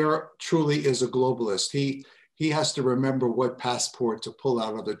 Amir truly is a globalist. He has to remember what passport to pull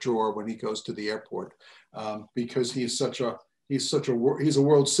out of the drawer when he goes to the airport, because he's a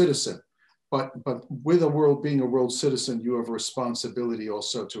world citizen. But with being a world citizen, you have a responsibility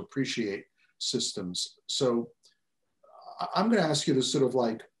also to appreciate systems. So I'm going to ask you to sort of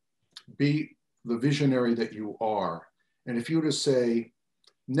like be the visionary that you are. And if you were to say,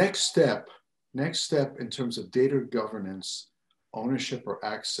 next step in terms of data governance, ownership or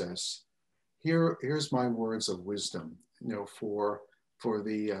access, here's my words of wisdom, you know, for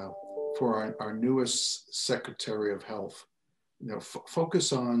our newest Secretary of Health, you know,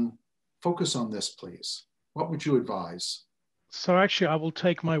 focus on this, please. What would you advise? So actually, I will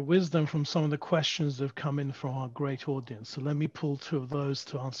take my wisdom from some of the questions that have come in from our great audience. So let me pull two of those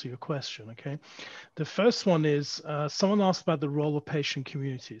to answer your question, okay? The first one is, someone asked about the role of patient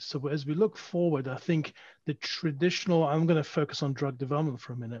communities. So as we look forward, I think the traditional, I'm going to focus on drug development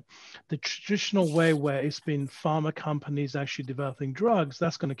for a minute. The traditional way where it's been pharma companies actually developing drugs,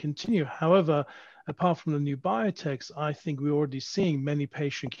 that's going to continue. However, apart from the new biotechs, I think we're already seeing many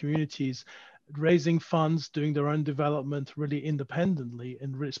patient communities raising funds, doing their own development really independently,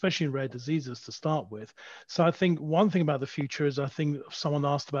 and especially in rare diseases to start with. So I think one thing about the future is, I think someone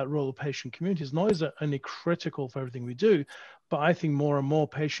asked about role of patient communities. Not is it only critical for everything we do, but I think more and more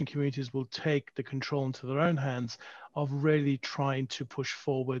patient communities will take the control into their own hands of really trying to push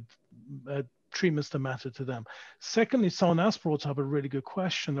forward treatments that matter to them. Secondly, someone else brought up a really good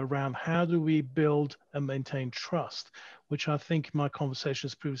question around how do we build and maintain trust, which I think my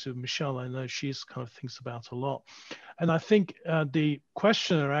conversations previously with Michelle, I know she's kind of thinks about a lot. And I think the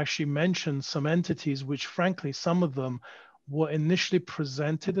questioner actually mentioned some entities, which frankly, some of them were initially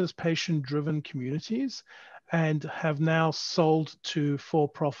presented as patient-driven communities and have now sold to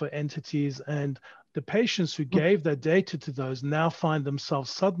for-profit entities, and the patients who gave their data to those now find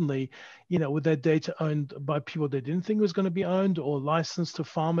themselves suddenly, you know, with their data owned by people they didn't think was going to be owned, or licensed to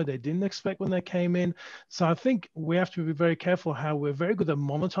pharma they didn't expect when they came in. So I think we have to be very careful how we're very good at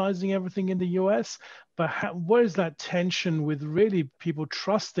monetizing everything in the US, but what is that tension with really people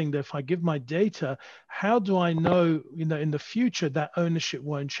trusting that if I give my data, how do I know, you know, in the future that ownership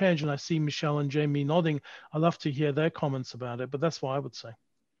won't change? And I see Michelle and Jamey nodding. I'd love to hear their comments about it, but that's what I would say.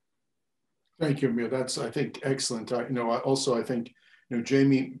 Thank you, Amir. That's, I think, excellent. You know, I think, you know,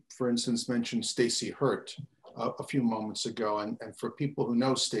 Jamey, for instance, mentioned Stacey Hurt a few moments ago, and for people who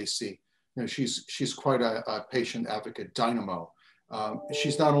know Stacey, you know, she's quite a patient advocate dynamo.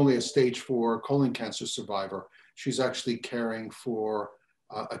 She's not only a stage 4 colon cancer survivor, she's actually caring for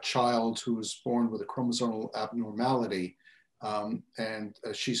a child who was born with a chromosomal abnormality, and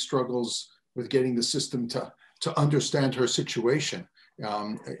she struggles with getting the system to understand her situation.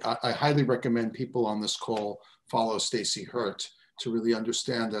 I highly recommend people on this call follow Stacey Hurt to really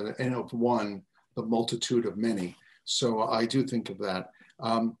understand that an N of one, the multitude of many. So I do think of that.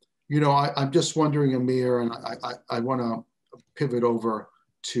 You know, I'm just wondering, Amir, and I want to pivot over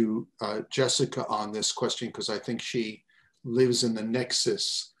to Jessica on this question, because I think she lives in the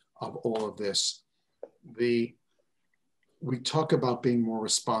nexus of all of this. We talk about being more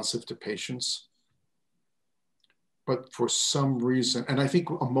responsive to patients, but for some reason, and I think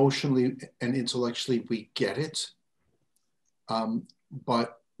emotionally and intellectually we get it,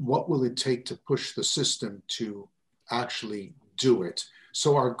 but what will it take to push the system to actually do it?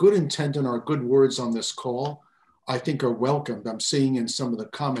 So our good intent and our good words on this call, I think, are welcomed. I'm seeing in some of the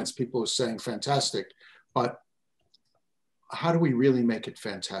comments, people are saying fantastic, but how do we really make it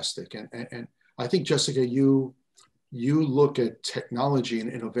fantastic? And I think, Jessica, you look at technology and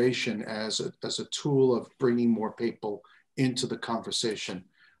innovation as a tool of bringing more people into the conversation.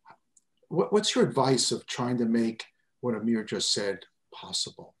 What's your advice of trying to make what Amir just said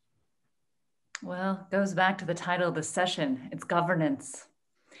possible? Well, it goes back to the title of the session. It's governance.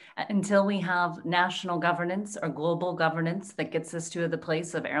 Until we have national governance or global governance that gets us to the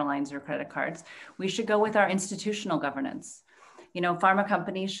place of airlines or credit cards, we should go with our institutional governance. You know, pharma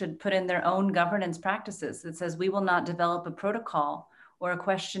companies should put in their own governance practices that says we will not develop a protocol or a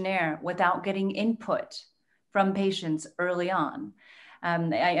questionnaire without getting input from patients early on.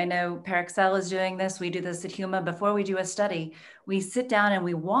 I know Parexel is doing this. We do this at Huma. Before we do a study, we sit down and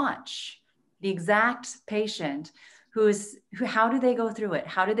we watch the exact patient how do they go through it?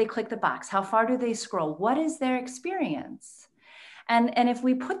 How do they click the box? How far do they scroll? What is their experience? And if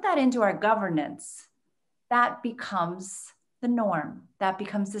we put that into our governance, that becomes the norm. That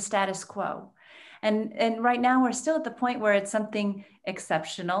becomes the status quo. And right now we're still at the point where it's something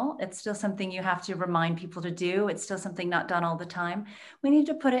exceptional. It's still something you have to remind people to do. It's still something not done all the time. We need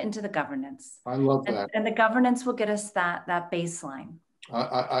to put it into the governance. I love that. And the governance will get us that baseline.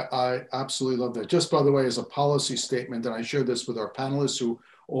 I absolutely love that. Just by the way, as a policy statement, and I share this with our panelists who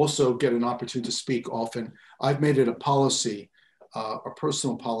also get an opportunity to speak often, I've made it a policy, a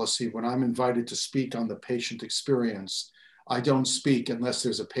personal policy, when I'm invited to speak on the patient experience, I don't speak unless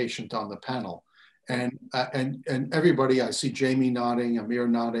there's a patient on the panel. And everybody, I see Jamey nodding, Amir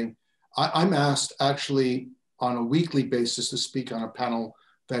nodding. I'm asked actually on a weekly basis to speak on a panel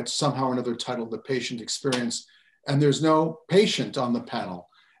that's somehow or another titled The Patient Experience. And there's no patient on the panel.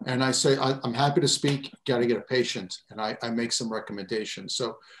 And I say, I'm happy to speak, got to get a patient. And I make some recommendations.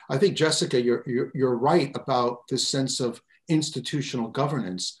 So I think, Jessica, you're right about this sense of institutional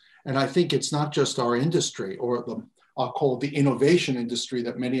governance. And I think it's not just our industry or I'll call it the innovation industry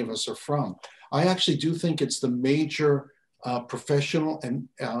that many of us are from. I actually do think it's the major professional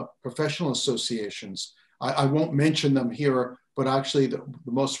associations. I won't mention them here, but actually the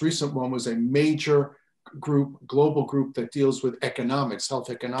most recent one was a major group, global group that deals with economics, health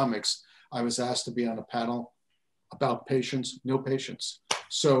economics. I was asked to be on a panel about patients, no patients.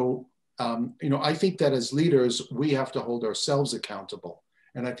 So, I think that as leaders, we have to hold ourselves accountable.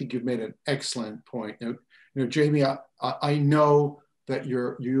 And I think you've made an excellent point. Jamey, I know that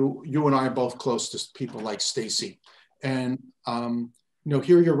you and I are both close to people like Stacy. And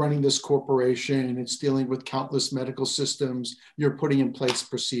here you're running this corporation and it's dealing with countless medical systems. You're putting in place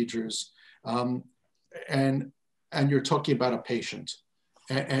procedures. And you're talking about a patient.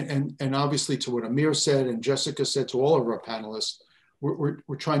 And obviously, to what Amir said and Jessica said, to all of our panelists,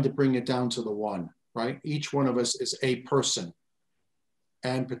 we're trying to bring it down to the one, right? Each one of us is a person,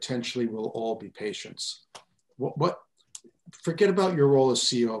 and potentially we'll all be patients. Forget about your role as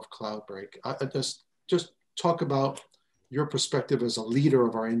CEO of Cloudbreak. Just talk about your perspective as a leader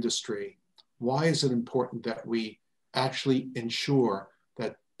of our industry. Why is it important that we actually ensure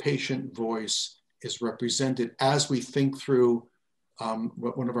that patient voice is represented as we think through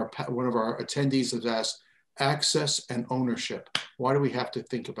what one of our attendees has asked, access and ownership? Why do we have to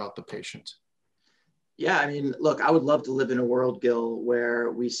think about the patient? Yeah, I mean, look, I would love to live in a world, Gil, where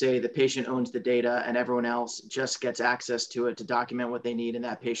we say the patient owns the data and everyone else just gets access to it to document what they need in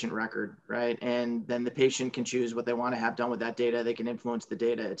that patient record, right? And then the patient can choose what they want to have done with that data. They can influence the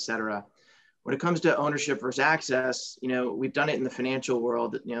data, et cetera. When it comes to ownership versus access, we've done it in the financial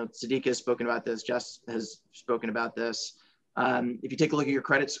world. Sadiqa has spoken about this, Jess has spoken about this. If you take a look at your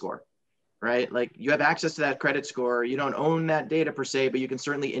credit score, right? Like, you have access to that credit score. You don't own that data per se, but you can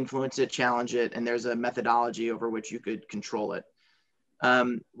certainly influence it, challenge it, and there's a methodology over which you could control it.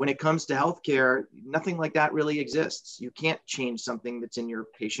 When it comes to healthcare, nothing like that really exists. You can't change something that's in your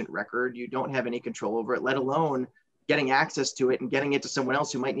patient record. You don't have any control over it, let alone getting access to it and getting it to someone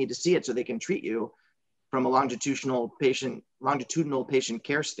else who might need to see it so they can treat you from a longitudinal patient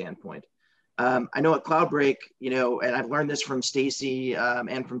care standpoint. I know at Cloudbreak, and I've learned this from Stacy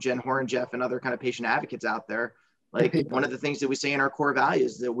and from Jen Horan, Jeff, and other kind of patient advocates out there. Like, one of the things that we say in our core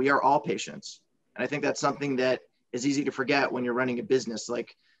values is that we are all patients. And I think that's something that is easy to forget when you're running a business.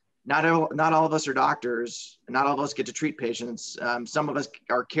 Like, not all of us are doctors, and not all of us get to treat patients. Some of us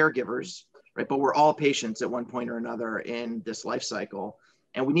are caregivers, right? But we're all patients at one point or another in this life cycle.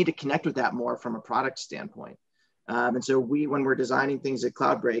 And we need to connect with that more from a product standpoint. And so when we're designing things at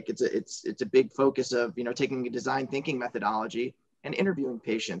Cloudbreak, it's a big focus of, taking a design thinking methodology and interviewing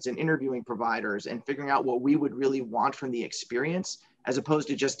patients and interviewing providers and figuring out what we would really want from the experience, as opposed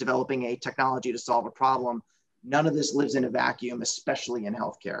to just developing a technology to solve a problem. None of this lives in a vacuum, especially in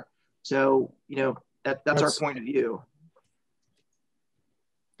healthcare. So, that's our point of view.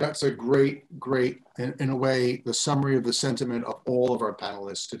 That's a great, in a way, the summary of the sentiment of all of our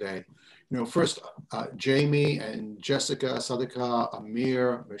panelists today. First, Jamey and Jessica, Sadiqa,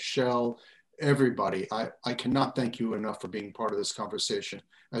 Amir, Michelle, everybody, I cannot thank you enough for being part of this conversation.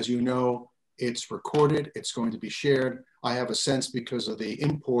 As you know, it's recorded, it's going to be shared. I have a sense, because of the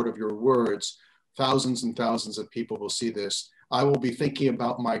import of your words, thousands and thousands of people will see this. I will be thinking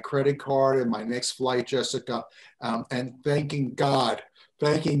about my credit card and my next flight, Jessica, and thanking God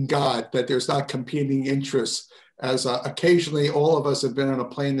that there's not competing interests. As occasionally all of us have been on a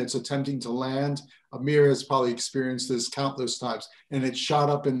plane that's attempting to land. Amir has probably experienced this countless times, and it shot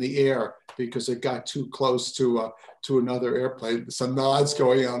up in the air because it got too close to another airplane. Some nods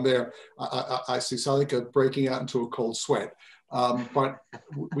going on there. I see Sadiqa breaking out into a cold sweat. But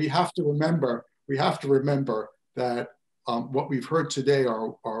we have to remember that what we've heard today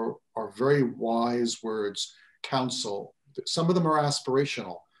are very wise words, counsel. Some of them are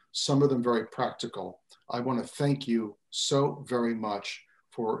aspirational, some of them very practical. I want to thank you so very much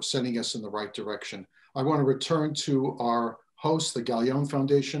for sending us in the right direction. I want to return to our host, the Galien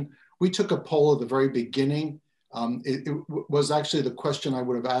Foundation. We took a poll at the very beginning. It was actually the question I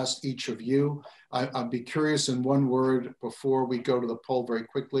would have asked each of you. I'd be curious in one word before we go to the poll very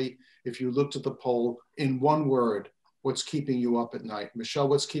quickly. If you looked at the poll in one word, what's keeping you up at night? Michelle,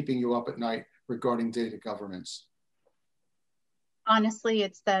 what's keeping you up at night regarding data governance? Honestly,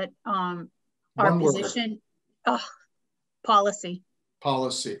 it's that Our position, policy.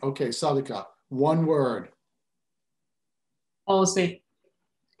 Policy. Okay, Sadiqa, one word. Policy.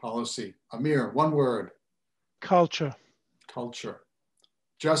 Policy. Amir, one word. Culture. Culture.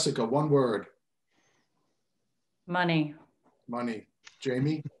 Jessica, one word. Money. Money.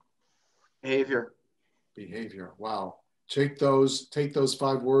 Jamey? Behavior. Behavior. Wow. Take those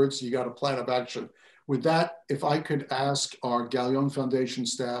 5 words. You got a plan of action. With that, if I could ask our Galien Foundation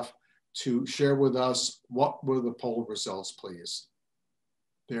staff to share with us what were the poll results, please.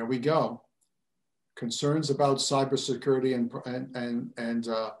 There we go. Concerns about cybersecurity and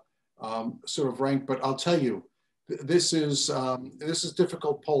sort of rank, but I'll tell you, this is a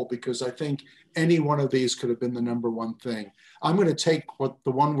difficult poll because I think any one of these could have been the #1 thing. I'm going to take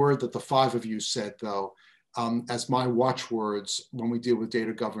the one word that the 5 of you said, though, as my watchwords when we deal with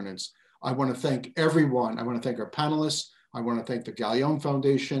data governance. I want to thank everyone. I want to thank our panelists. I want to thank the Galien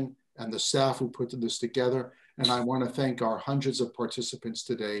Foundation and the staff who put this together. And I want to thank our hundreds of participants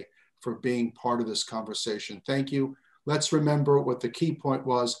today for being part of this conversation. Thank you. Let's remember what the key point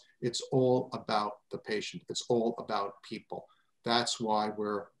was. It's all about the patient. It's all about people. That's why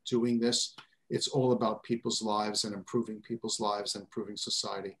we're doing this. It's all about people's lives and improving people's lives and improving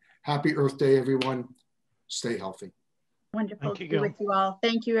society. Happy Earth Day, everyone. Stay healthy. Wonderful to be with you all.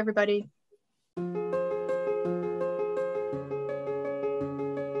 Thank you, everybody.